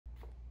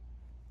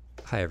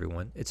Hi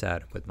everyone, it's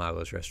Adam with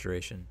Milo's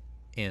Restoration,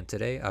 and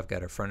today I've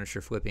got a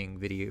furniture flipping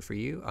video for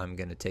you. I'm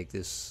going to take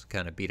this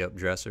kind of beat up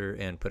dresser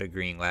and put a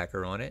green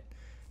lacquer on it,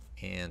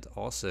 and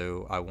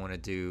also I want to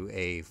do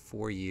a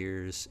 4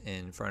 years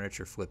in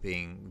furniture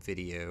flipping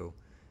video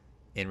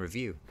in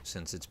review.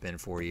 Since it's been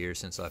 4 years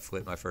since I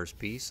flipped my first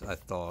piece, I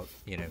thought,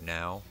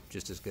 now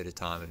just as good a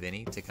time of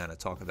any to kind of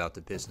talk about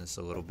the business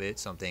a little bit,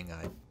 something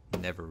I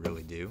never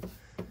really do,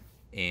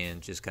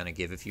 and just kind of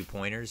give a few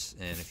pointers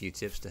and a few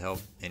tips to help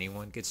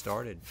anyone get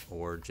started,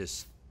 or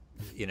just,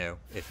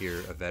 if you're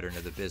a veteran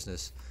of the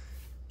business,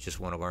 just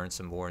want to learn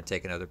some more and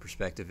take another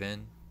perspective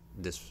in,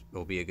 this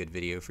will be a good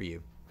video for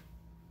you.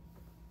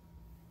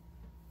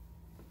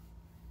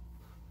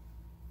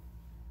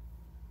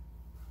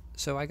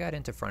 So I got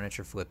into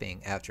furniture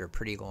flipping after a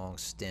pretty long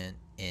stint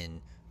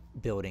in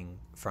building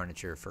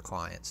furniture for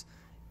clients.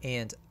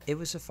 And it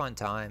was a fun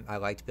time. I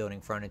liked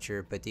building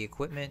furniture, but the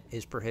equipment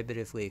is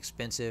prohibitively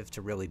expensive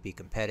to really be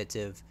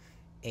competitive.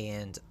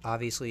 And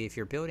obviously, if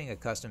you're building a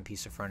custom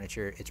piece of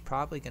furniture, it's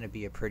probably going to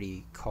be a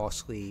pretty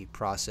costly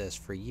process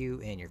for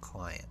you and your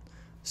client.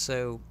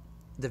 So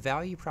the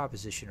value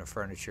proposition of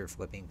furniture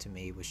flipping to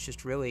me was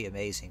just really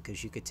amazing,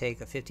 because you could take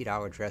a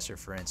 $50 dresser,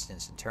 for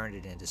instance, and turn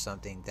it into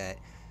something that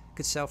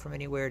could sell from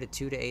anywhere to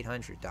 $200 to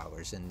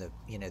 $800,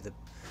 and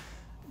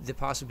the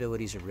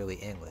possibilities are really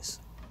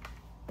endless.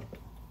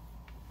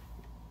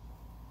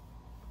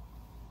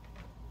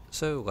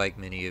 So, like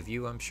many of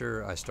you, I'm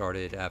sure, I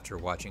started after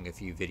watching a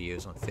few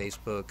videos on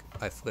Facebook.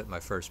 I flipped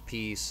my first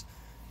piece.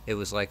 It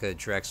was like a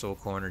Drexel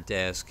corner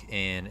desk,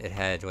 and it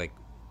had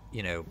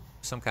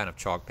some kind of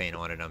chalk paint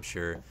on it, I'm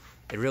sure.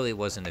 It really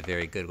wasn't a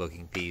very good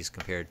looking piece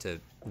compared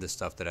to the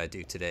stuff that I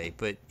do today,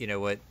 but you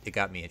know what? It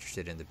got me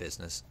interested in the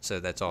business,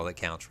 so that's all that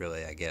counts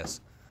really, I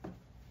guess.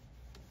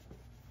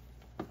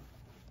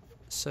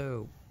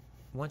 So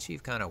once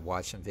you've kind of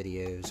watched some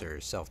videos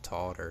or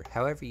self-taught or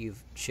however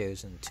you've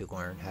chosen to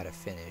learn how to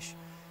finish,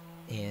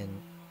 and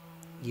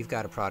you've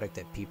got a product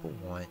that people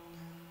want,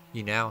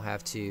 you now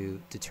have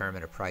to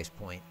determine a price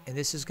point. And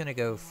this is going to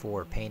go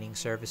for painting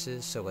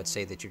services. So let's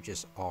say that you're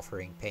just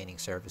offering painting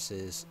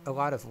services. A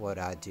lot of what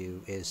I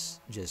do is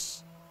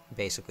just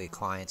basically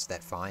clients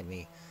that find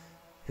me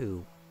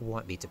who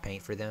want me to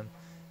paint for them,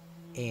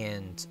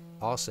 and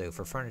also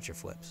for furniture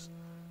flips.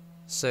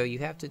 So you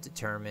have to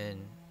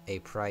determine a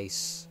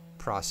price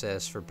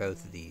process for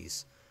both of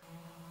these.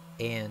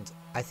 And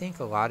I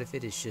think a lot of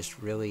it is just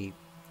really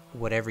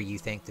whatever you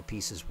think the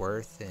piece is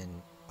worth,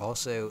 and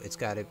also it's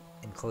got to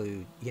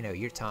include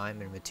your time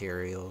and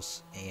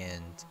materials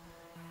and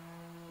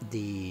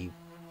the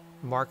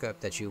markup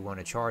that you want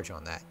to charge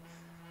on that.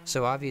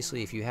 So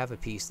obviously, if you have a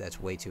piece that's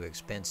way too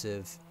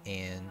expensive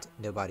and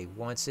nobody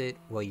wants it,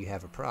 well, you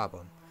have a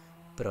problem.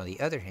 But on the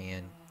other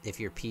hand, if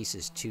your piece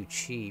is too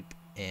cheap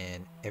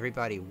and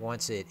everybody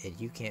wants it and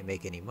you can't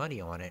make any money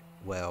on it,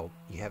 well,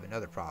 you have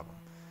another problem.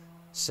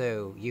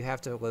 So you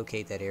have to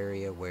locate that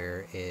area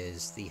where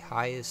is the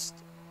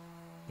highest,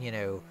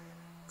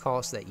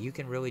 cost that you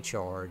can really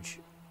charge,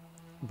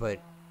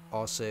 but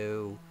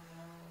also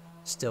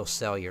still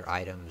sell your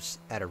items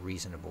at a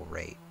reasonable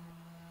rate.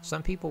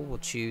 Some people will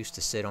choose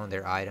to sit on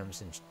their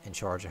items and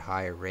charge a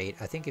higher rate.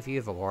 I think if you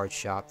have a large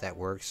shop, that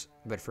works,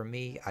 but for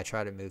me, I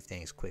try to move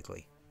things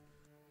quickly.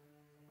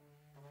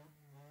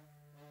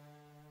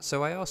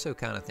 So I also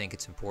kind of think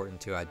it's important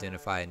to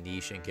identify a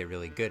niche and get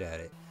really good at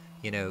it.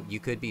 You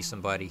could be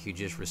somebody who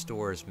just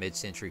restores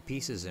mid-century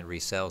pieces and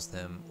resells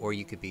them, or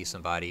you could be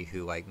somebody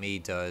who, like me,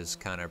 does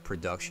kind of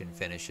production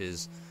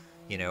finishes.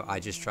 I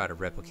just try to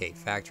replicate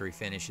factory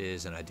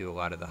finishes, and I do a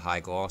lot of the high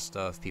gloss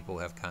stuff. People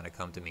have kind of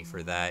come to me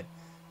for that,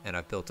 and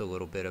I've built a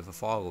little bit of a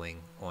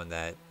following on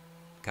that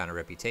kind of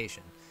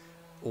reputation.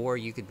 Or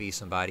you could be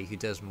somebody who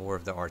does more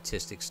of the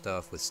artistic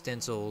stuff with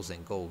stencils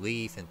and gold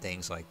leaf and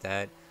things like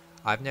that.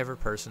 I've never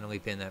personally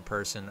been that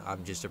person.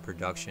 I'm just a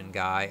production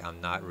guy.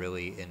 I'm not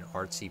really an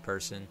artsy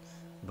person,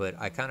 but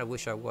I kind of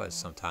wish I was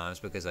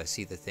sometimes, because I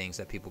see the things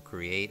that people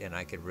create and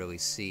I can really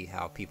see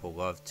how people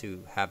love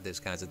to have those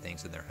kinds of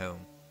things in their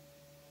home.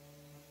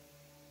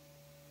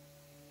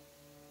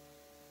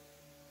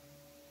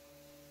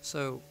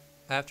 So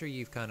after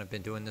you've kind of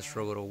been doing this for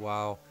a little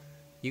while,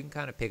 you can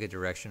kind of pick a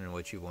direction in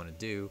what you want to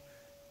do,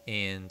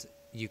 and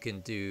you can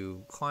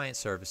do client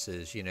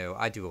services.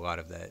 I do a lot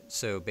of that.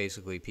 So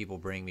basically, people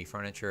bring me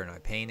furniture and I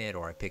paint it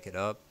or I pick it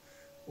up.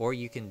 Or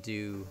you can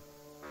do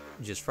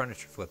just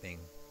furniture flipping,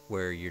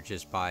 where you're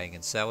just buying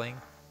and selling.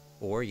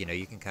 Or,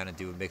 you can kind of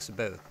do a mix of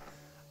both.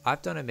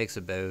 I've done a mix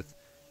of both,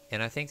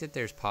 and I think that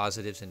there's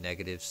positives and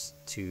negatives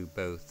to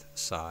both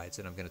sides,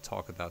 and I'm going to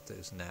talk about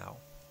those now.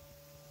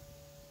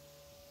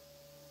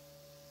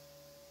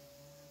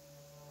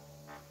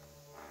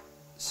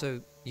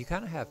 So you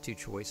kind of have two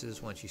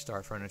choices once you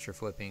start furniture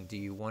flipping. Do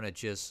you want to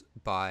just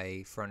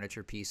buy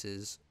furniture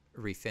pieces,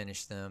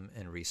 refinish them,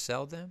 and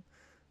resell them?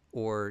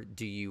 Or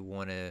do you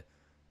want to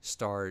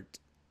start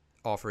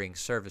offering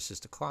services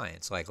to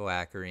clients like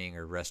lacquering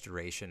or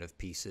restoration of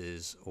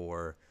pieces,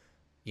 or,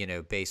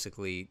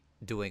 basically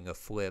doing a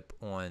flip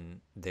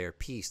on their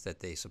piece that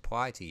they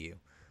supply to you?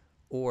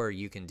 Or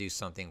you can do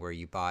something where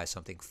you buy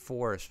something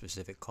for a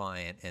specific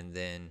client and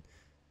then,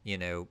 you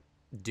know,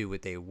 do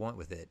what they want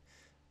with it.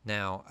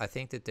 Now, I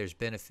think that there's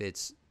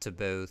benefits to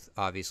both.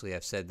 Obviously,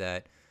 I've said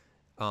that.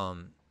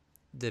 Um,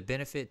 the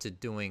benefit to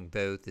doing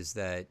both is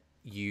that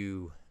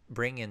you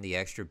bring in the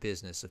extra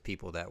business of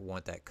people that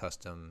want that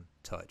custom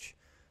touch.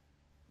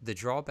 The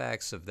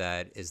drawbacks of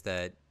that is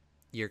that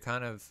you're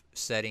kind of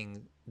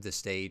setting the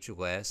stage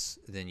less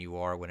than you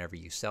are whenever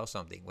you sell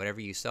something. Whenever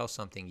you sell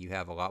something, you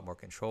have a lot more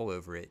control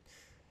over it.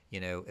 You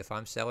know, if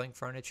I'm selling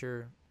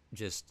furniture,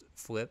 just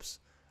flips,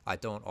 I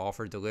don't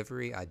offer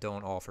delivery, I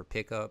don't offer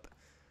pickup.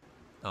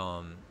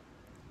 Um,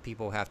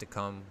 People have to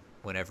come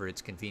whenever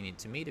it's convenient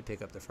to me to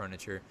pick up the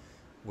furniture.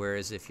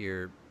 Whereas if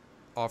you're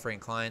offering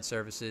client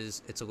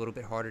services, it's a little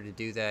bit harder to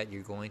do that.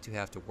 You're going to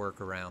have to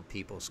work around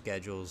people's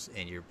schedules,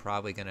 and you're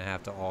probably going to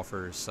have to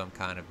offer some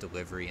kind of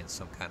delivery and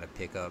some kind of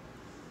pickup.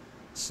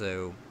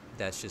 So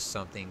that's just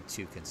something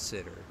to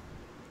consider.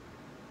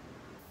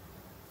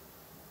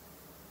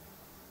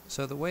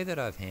 So the way that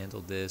I've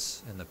handled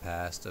this in the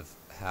past of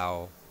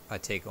how I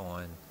take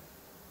on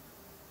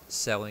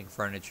selling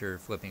furniture,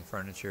 flipping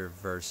furniture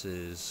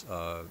versus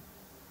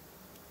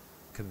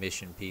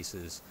commission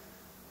pieces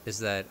is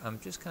that I'm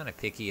just kind of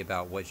picky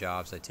about what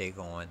jobs I take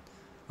on.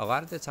 A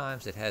lot of the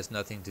times it has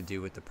nothing to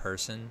do with the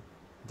person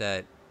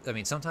that, I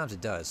mean, sometimes it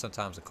does.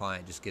 Sometimes a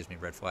client just gives me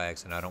red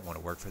flags and I don't want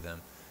to work for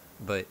them.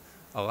 But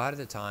a lot of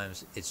the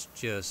times it's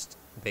just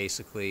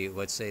basically,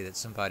 let's say that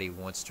somebody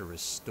wants to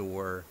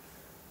restore,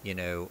 you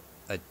know,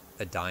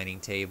 a dining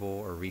table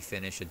or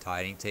refinish a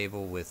dining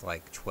table with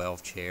like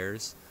 12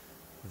 chairs,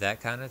 that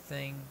kind of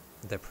thing.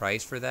 The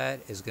price for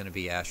that is going to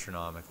be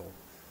astronomical.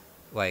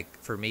 Like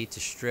for me to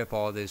strip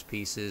all those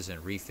pieces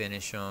and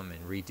refinish them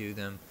and redo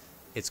them,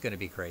 it's going to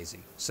be crazy.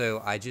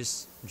 So I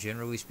just,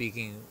 generally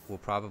speaking, will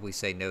probably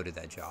say no to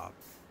that job.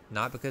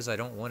 Not because I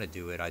don't want to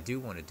do it. I do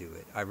want to do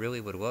it. I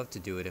really would love to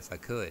do it if I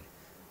could.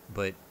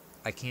 But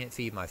I can't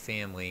feed my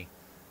family,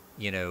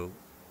 you know,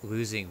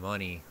 losing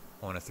money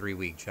on a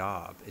 3-week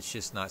job. It's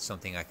just not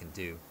something I can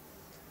do.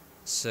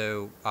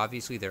 So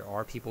obviously there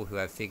are people who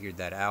have figured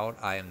that out.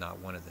 I am not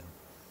one of them.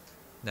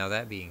 Now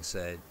that being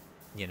said,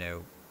 you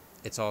know,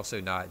 it's also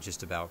not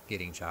just about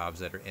getting jobs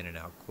that are in and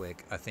out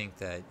quick. I think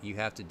that you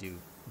have to do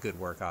good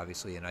work,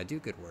 obviously, and I do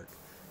good work.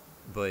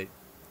 But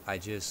I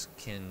just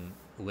can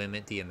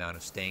limit the amount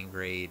of stain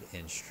grade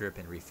and strip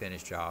and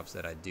refinish jobs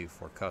that I do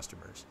for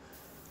customers.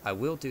 I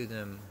will do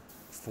them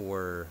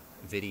for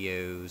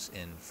videos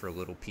and for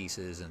little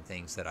pieces and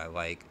things that I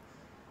like,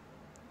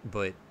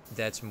 but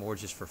that's more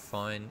just for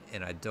fun,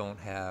 and I don't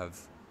have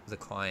the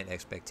client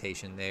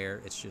expectation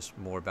there. It's just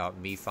more about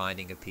me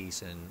finding a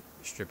piece and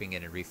stripping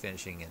it and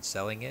refinishing and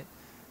selling it.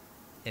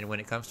 And when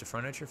it comes to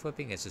furniture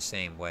flipping, it's the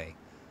same way.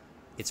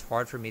 It's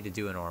hard for me to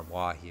do an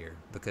armoire here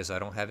because I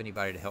don't have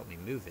anybody to help me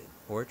move it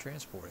or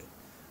transport it.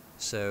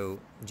 So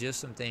just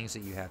some things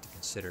that you have to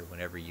consider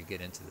whenever you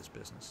get into this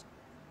business.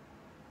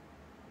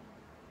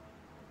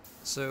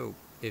 So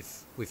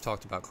if we've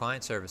talked about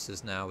client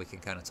services, now we can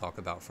kind of talk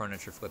about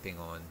furniture flipping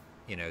on,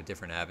 you know,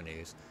 different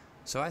avenues.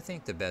 So I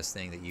think the best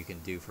thing that you can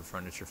do for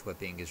furniture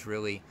flipping is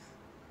really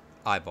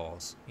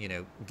eyeballs, you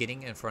know,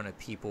 getting in front of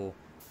people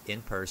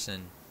in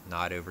person,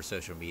 not over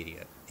social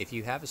media. If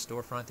you have a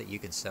storefront that you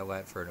can sell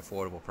at for an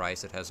affordable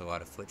price that has a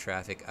lot of foot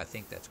traffic, I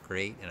think that's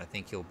great, and I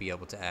think you'll be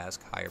able to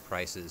ask higher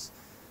prices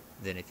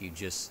than if you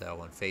just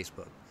sell on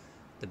Facebook.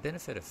 The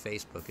benefit of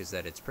Facebook is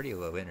that it's pretty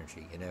low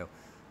energy, you know.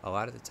 A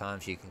lot of the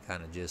times you can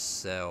kind of just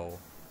sell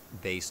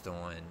based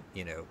on,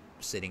 you know,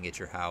 sitting at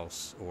your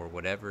house or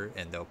whatever,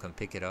 and they'll come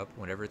pick it up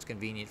whenever it's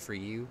convenient for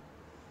you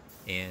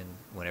and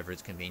whenever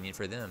it's convenient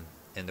for them.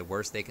 And the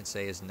worst they can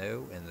say is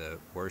no, and the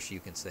worst you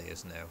can say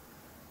is no.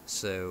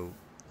 So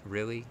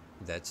really,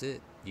 that's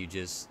it.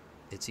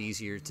 It's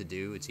easier to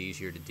do, it's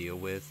easier to deal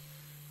with.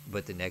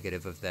 But the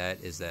negative of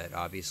that is that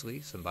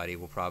obviously somebody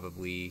will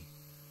probably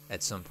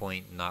at some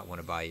point not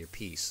want to buy your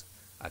piece.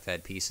 I've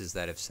had pieces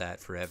that have sat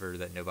forever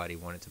that nobody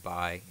wanted to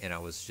buy, and I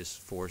was just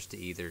forced to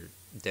either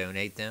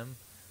donate them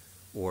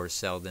or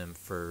sell them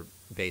for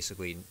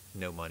basically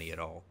no money at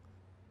all.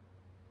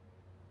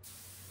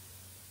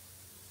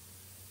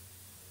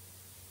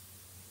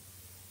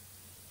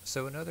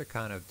 So another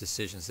kind of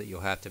decisions that you'll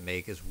have to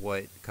make is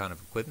what kind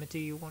of equipment do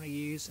you want to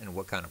use and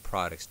what kind of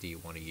products do you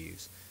want to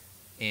use.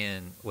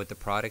 And with the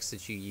products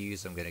that you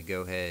use, I'm going to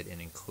go ahead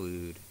and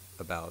include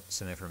about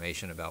some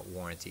information about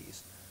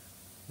warranties.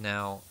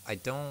 Now,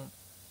 I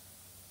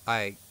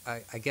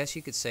guess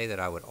you could say that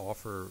I would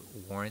offer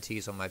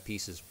warranties on my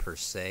pieces per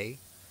se,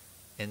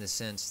 in the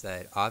sense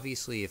that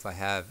obviously if I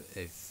have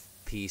a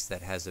piece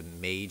that has a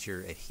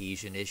major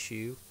adhesion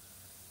issue,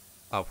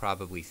 I'll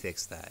probably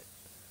fix that.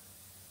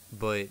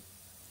 But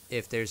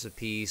if there's a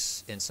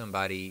piece and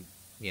somebody,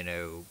 you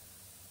know,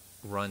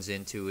 runs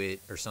into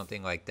it or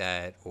something like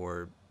that,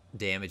 or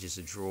damages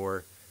a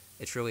drawer,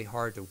 it's really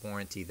hard to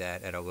warranty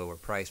that at a lower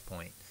price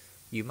point.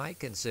 You might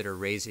consider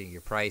raising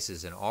your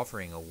prices and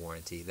offering a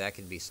warranty. That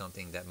can be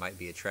something that might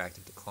be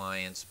attractive to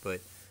clients,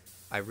 but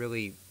I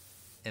really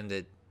am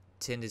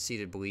tendency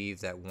to believe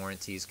that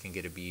warranties can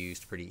get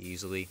abused pretty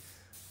easily.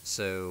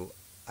 So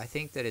I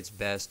think that it's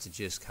best to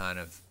just kind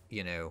of,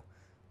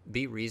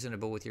 be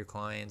reasonable with your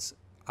clients.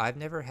 I've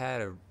never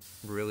had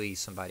really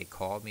somebody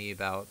call me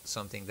about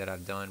something that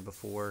I've done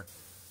before.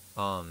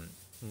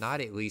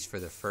 Not at least for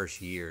the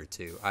first year or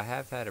two. I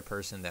have had a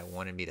person that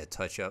wanted me to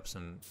touch up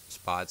some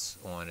spots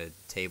on a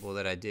table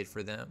that I did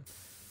for them,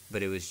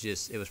 but it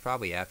was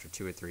probably after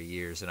 2 or 3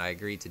 years, and I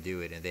agreed to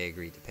do it, and they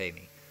agreed to pay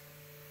me.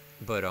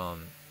 But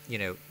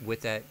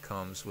with that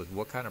comes with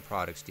what kind of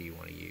products do you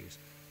want to use.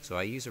 So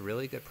I use a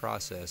really good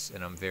process,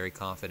 and I'm very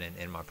confident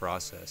in my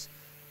process.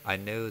 I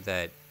know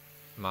that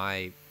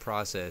my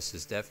process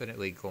is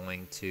definitely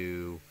going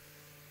to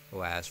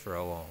last for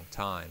a long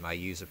time. I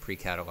use a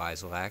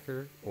pre-catalyzed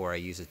lacquer, or I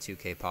use a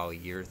 2K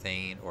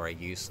polyurethane, or I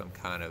use some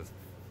kind of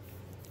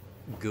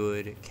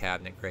good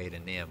cabinet grade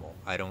enamel.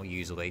 I don't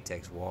use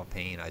latex wall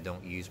paint. I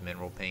don't use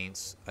mineral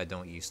paints. I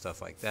don't use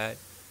stuff like that.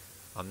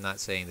 I'm not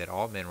saying that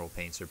all mineral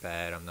paints are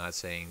bad. I'm not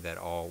saying that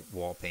all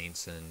wall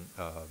paints and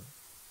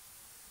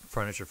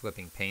furniture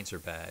flipping paints are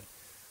bad.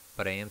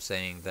 But I am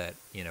saying that,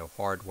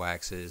 hard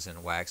waxes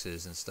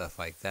and stuff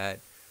like that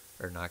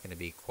are not going to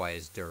be quite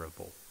as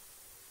durable.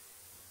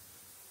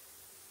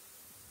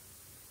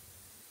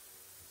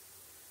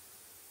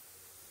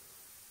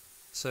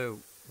 So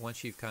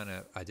once you've kind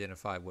of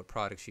identified what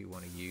products you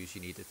want to use,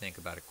 you need to think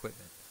about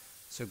equipment.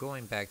 So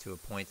going back to a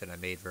point that I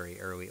made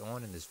very early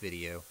on in this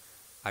video,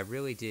 I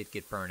really did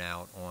get burnt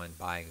out on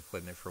buying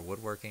equipment for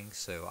woodworking,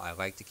 so I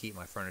like to keep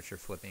my furniture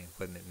flipping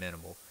equipment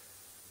minimal.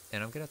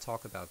 And I'm going to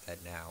talk about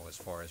that now as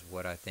far as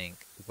what I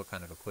think, what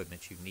kind of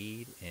equipment you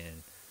need,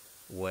 and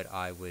what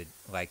I would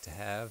like to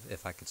have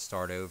if I could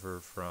start over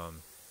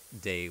from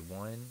day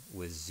one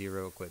with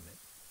zero equipment.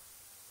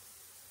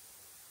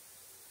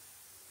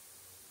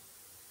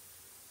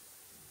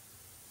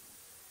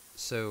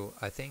 So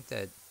I think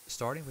that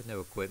starting with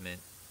no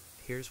equipment,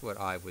 here's what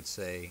I would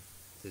say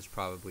is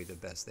probably the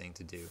best thing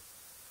to do.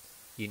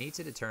 You need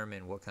to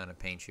determine what kind of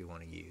paint you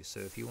want to use. So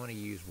if you want to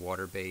use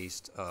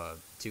water-based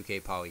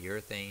 2K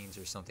polyurethanes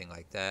or something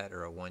like that,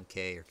 or a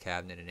 1K or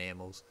cabinet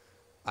enamels,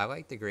 I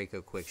like the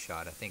Graco Quick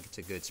Shot. I think it's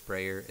a good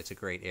sprayer. It's a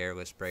great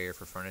airless sprayer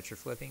for furniture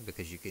flipping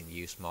because you can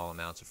use small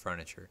amounts of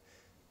furniture,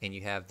 and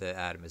you have the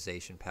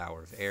atomization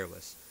power of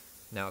airless.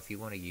 Now if you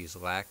want to use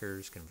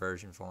lacquers,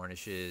 conversion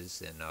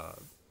varnishes, and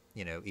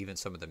even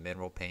some of the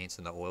mineral paints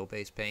and the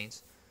oil-based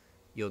paints,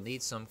 you'll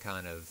need some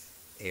kind of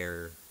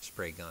air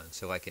spray gun,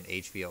 so like an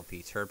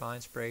HVLP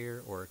turbine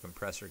sprayer or a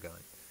compressor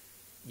gun.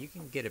 You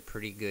can get a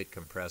pretty good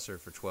compressor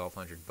for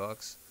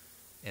 $1,200,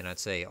 and I'd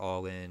say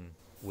all in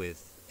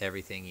with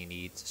everything you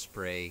need to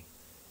spray,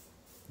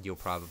 you'll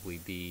probably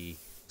be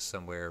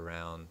somewhere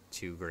around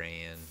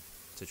 $2,000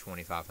 to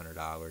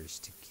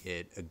 $2,500 to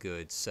get a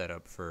good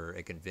setup for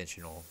a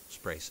conventional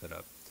spray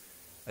setup.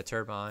 A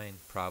turbine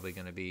probably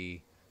going to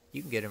be,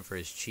 you can get them for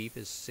as cheap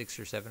as $600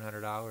 or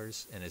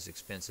 $700 and as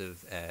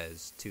expensive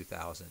as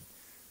 $2,000.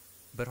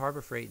 But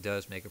Harbor Freight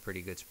does make a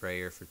pretty good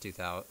sprayer for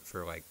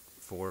like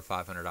 $400 or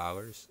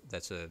 $500.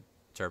 That's a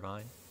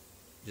turbine,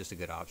 just a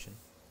good option.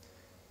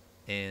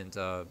 And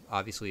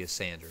obviously a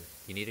sander.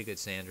 You need a good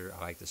sander.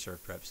 I like the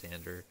SurfPrep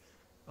sander.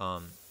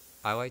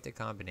 I like the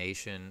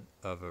combination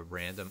of a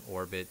random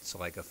orbit, so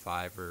like a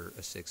 5 or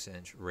a 6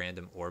 inch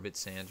random orbit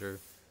sander,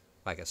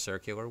 like a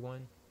circular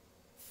one,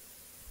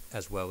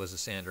 as well as a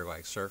sander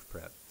like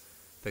SurfPrep,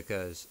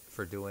 because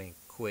for doing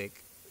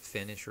quick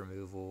finish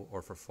removal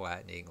or for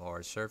flattening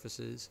large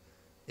surfaces,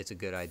 it's a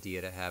good idea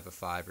to have a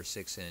 5 or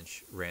 6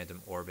 inch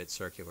random orbit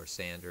circular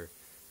sander.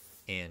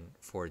 And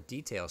for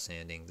detail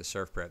sanding, the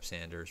SurfPrep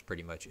sander is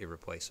pretty much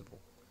irreplaceable.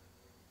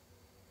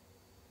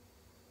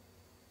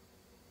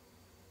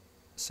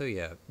 So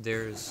yeah,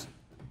 there's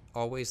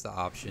always the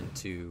option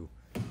to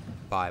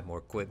buy more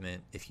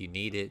equipment if you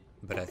need it,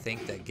 but I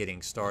think that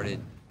getting started,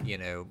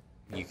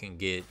 you can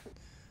get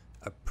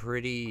a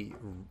pretty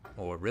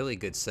or really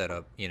good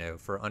setup,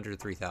 for under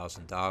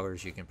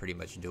 $3,000. You can pretty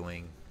much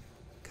doing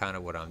kind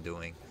of what I'm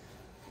doing.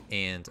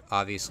 And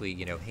obviously,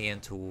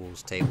 hand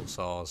tools, table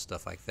saws,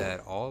 stuff like that,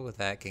 all of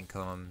that can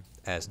come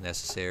as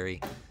necessary.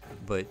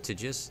 But to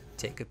just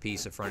take a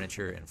piece of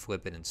furniture and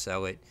flip it and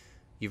sell it,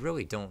 you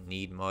really don't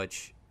need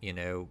much,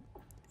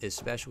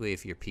 especially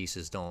if your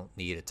pieces don't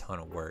need a ton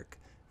of work,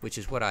 which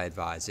is what I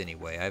advise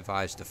anyway. I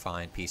advise to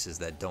find pieces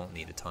that don't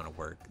need a ton of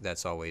work.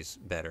 That's always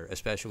better,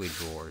 especially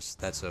drawers.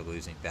 That's a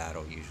losing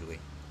battle usually.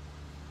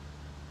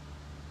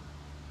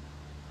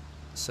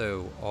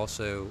 So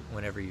also,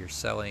 whenever you're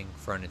selling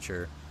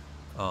furniture,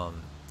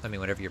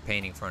 whenever you're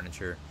painting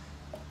furniture,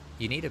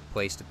 you need a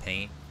place to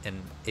paint.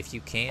 And if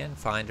you can,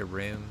 find a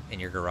room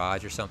in your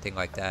garage or something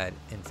like that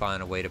and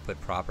find a way to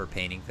put proper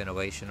painting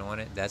ventilation on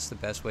it. That's the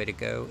best way to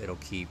go. It'll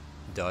keep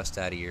dust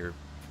out of your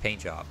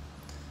paint job.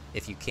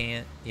 If you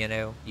can't,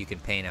 you can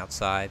paint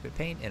outside, but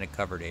paint in a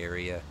covered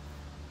area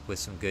with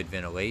some good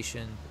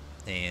ventilation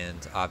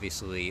and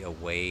obviously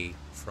away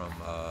from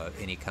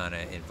any kind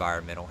of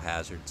environmental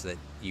hazards that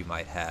you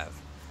might have.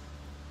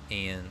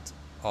 And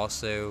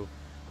also,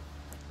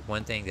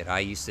 one thing that I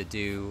used to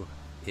do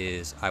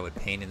is I would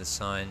paint in the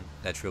sun.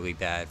 That's really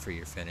bad for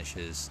your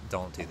finishes.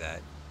 Don't do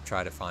that.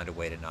 Try to find a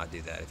way to not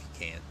do that if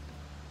you can.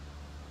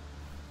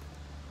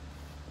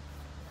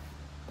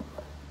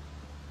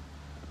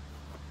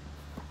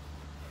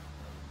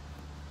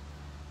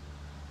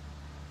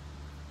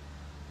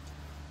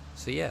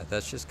 So yeah,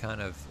 that's just kind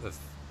of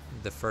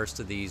the first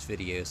of these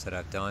videos that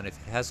I've done.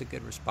 If it has a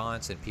good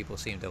response and people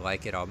seem to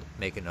like it, I'll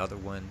make another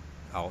one.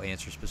 I'll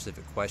answer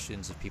specific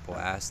questions if people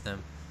ask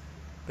them.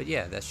 But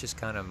yeah, that's just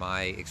kind of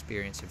my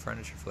experience in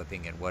furniture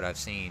flipping and what I've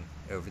seen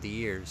over the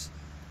years.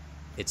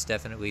 It's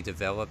definitely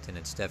developed, and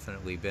it's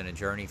definitely been a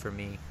journey for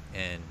me,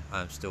 and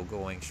I'm still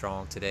going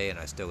strong today, and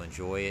I still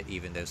enjoy it,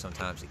 even though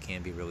sometimes it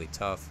can be really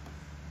tough.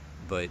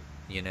 But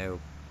you know,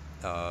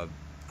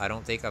 I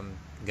don't think I'm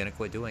gonna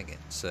quit doing it.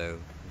 So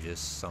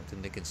just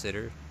something to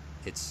consider.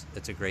 It's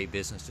a great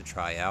business to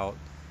try out.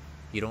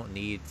 You don't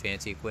need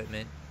fancy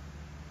equipment.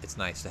 It's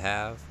nice to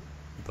have,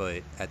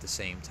 but at the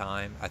same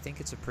time, I think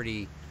it's a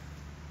pretty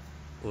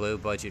low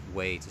budget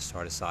way to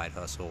start a side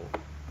hustle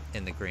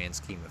in the grand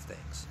scheme of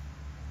things.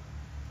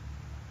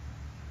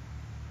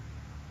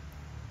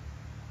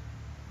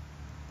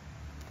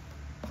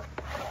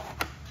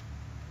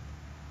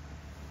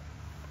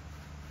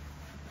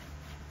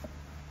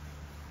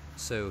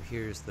 So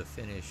here's the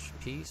finished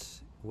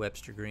piece.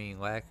 Webster green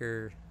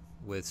lacquer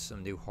with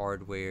some new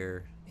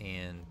hardware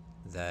and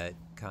that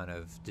kind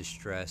of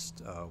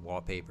distressed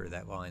wallpaper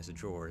that lines the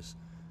drawers.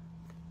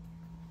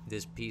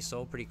 This piece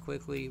sold pretty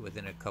quickly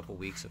within a couple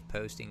weeks of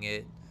posting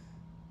it,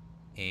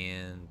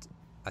 and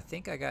I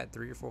think I got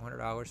 $300 or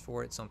 $400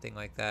 for it, something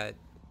like that.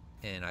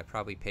 And I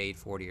probably paid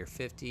 40 or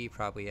 50,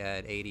 probably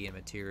had 80 in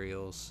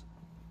materials.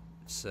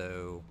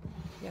 So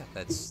yeah,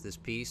 that's this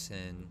piece,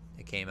 and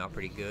it came out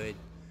pretty good.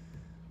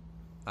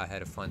 I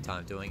had a fun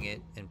time doing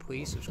it, and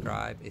please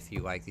subscribe if you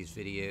like these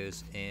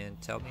videos, and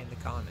tell me in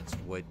the comments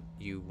what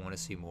you want to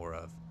see more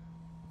of.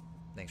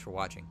 Thanks for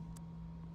watching.